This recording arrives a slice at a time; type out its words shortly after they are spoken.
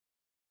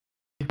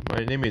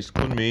My name is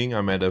Kunming.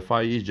 I'm at the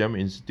Far East Gem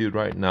Institute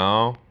right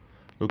now,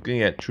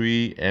 looking at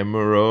 3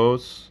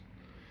 emeralds.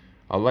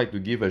 I'd like to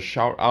give a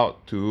shout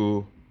out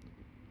to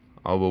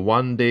our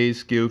one-day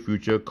skill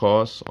future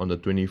course on the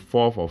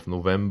 24th of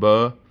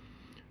November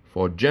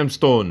for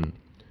gemstone.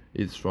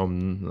 It's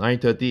from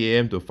 9:30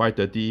 a.m. to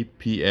 5:30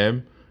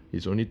 p.m.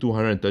 It's only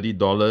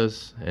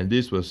 $230, and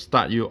this will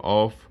start you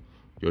off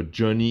your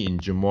journey in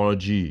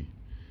gemology.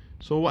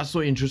 So what's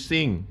so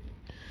interesting?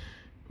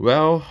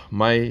 Well,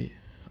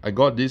 I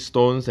got these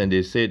stones and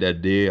they say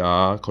that they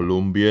are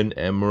Colombian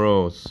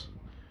emeralds.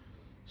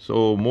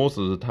 So most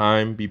of the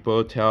time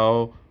people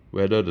tell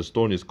whether the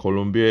stone is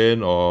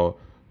Colombian or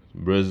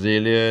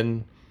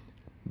Brazilian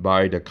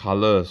by the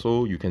color.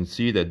 So you can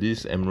see that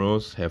these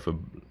emeralds have a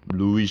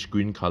bluish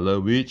green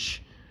color,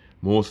 which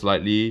most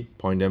likely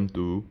point them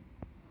to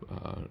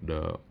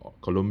the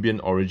Colombian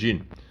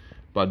origin.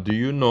 But do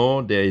you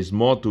know there is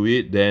more to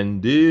it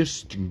than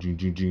this?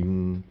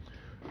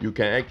 You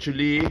can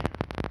actually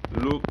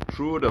look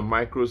through the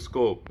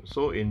microscope.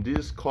 So in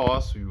this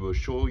course, we will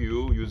show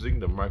you using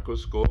the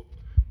microscope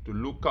to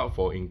look out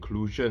for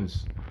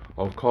inclusions.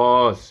 Of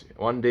course,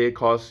 one day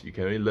course you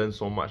can only learn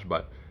so much,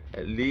 but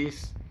at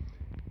least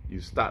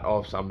you start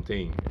off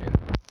something, and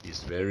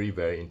it's very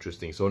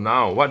interesting. So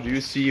now, what do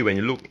you see when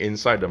you look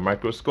inside the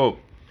microscope?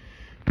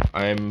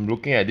 I'm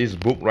looking at this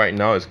book right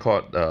now. It's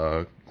called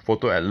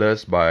Photo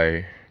Atlas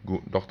by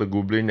Dr.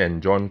 Gublin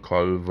and John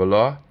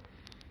Colvilla.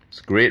 It's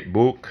a great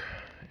book.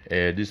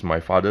 This is my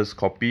father's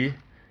copy.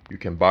 You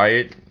can buy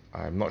it.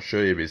 I'm not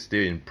sure if it's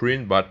still in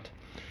print, but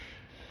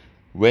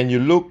when you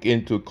look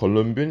into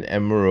Colombian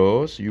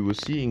emeralds, you will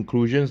see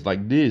inclusions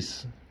like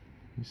this.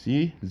 You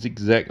see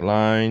zigzag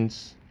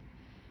lines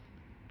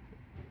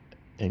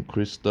and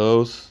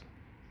crystals.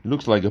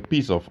 Looks like a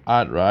piece of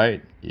art,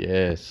 right?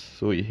 Yes.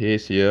 So it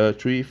has here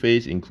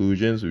 3-phase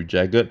inclusions with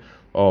jagged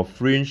or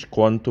fringe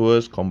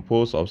contours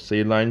composed of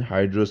saline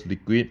hydrous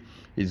liquid,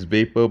 its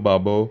vapor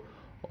bubble,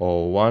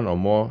 or one or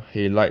more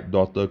halite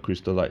daughter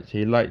crystallites.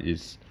 Halite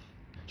is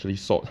actually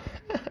salt.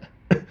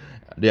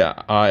 They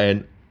are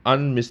an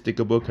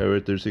unmistakable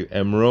characteristic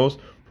emeralds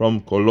from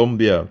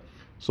Colombia.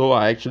 So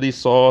I actually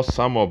saw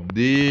some of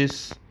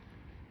these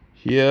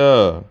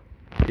here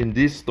in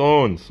this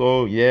stone.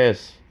 So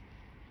yes,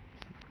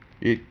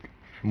 it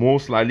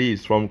most likely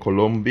is from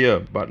Colombia.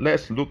 But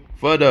let's look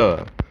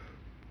further.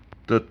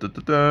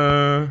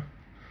 You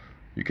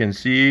can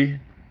see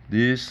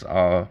these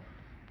are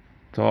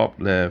top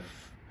left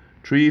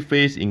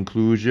 3-phase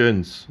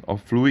inclusions or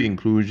fluid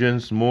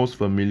inclusions most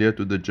familiar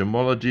to the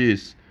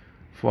gemologists.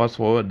 Fast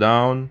forward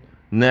down,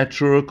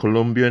 natural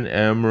Colombian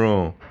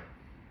emerald.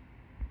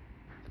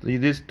 See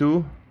this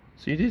too?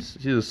 See this?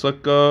 See the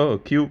circle, a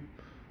cube,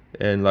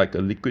 and like a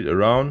liquid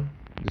around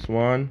this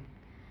one.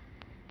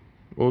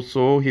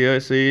 Also here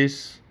it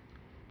says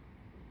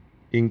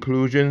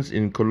inclusions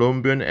in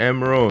Colombian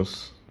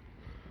emeralds.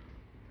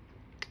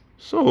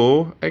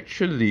 So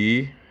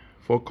actually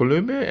for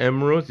Colombian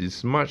emeralds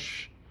it's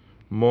much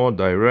more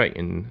direct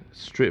and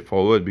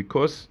straightforward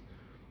because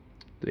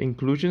the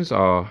inclusions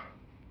are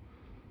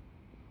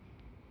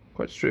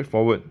quite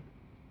straightforward.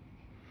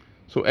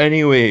 So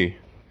anyway,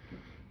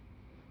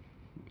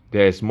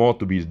 there's more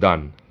to be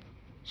done.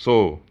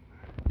 So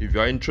if you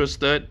are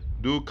interested,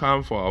 do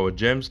come for our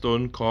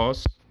gemstone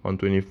course on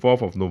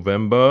 24th of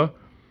November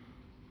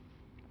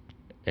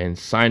and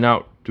sign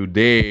out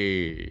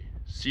today.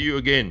 See you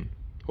again.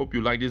 Hope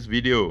you like this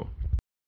video.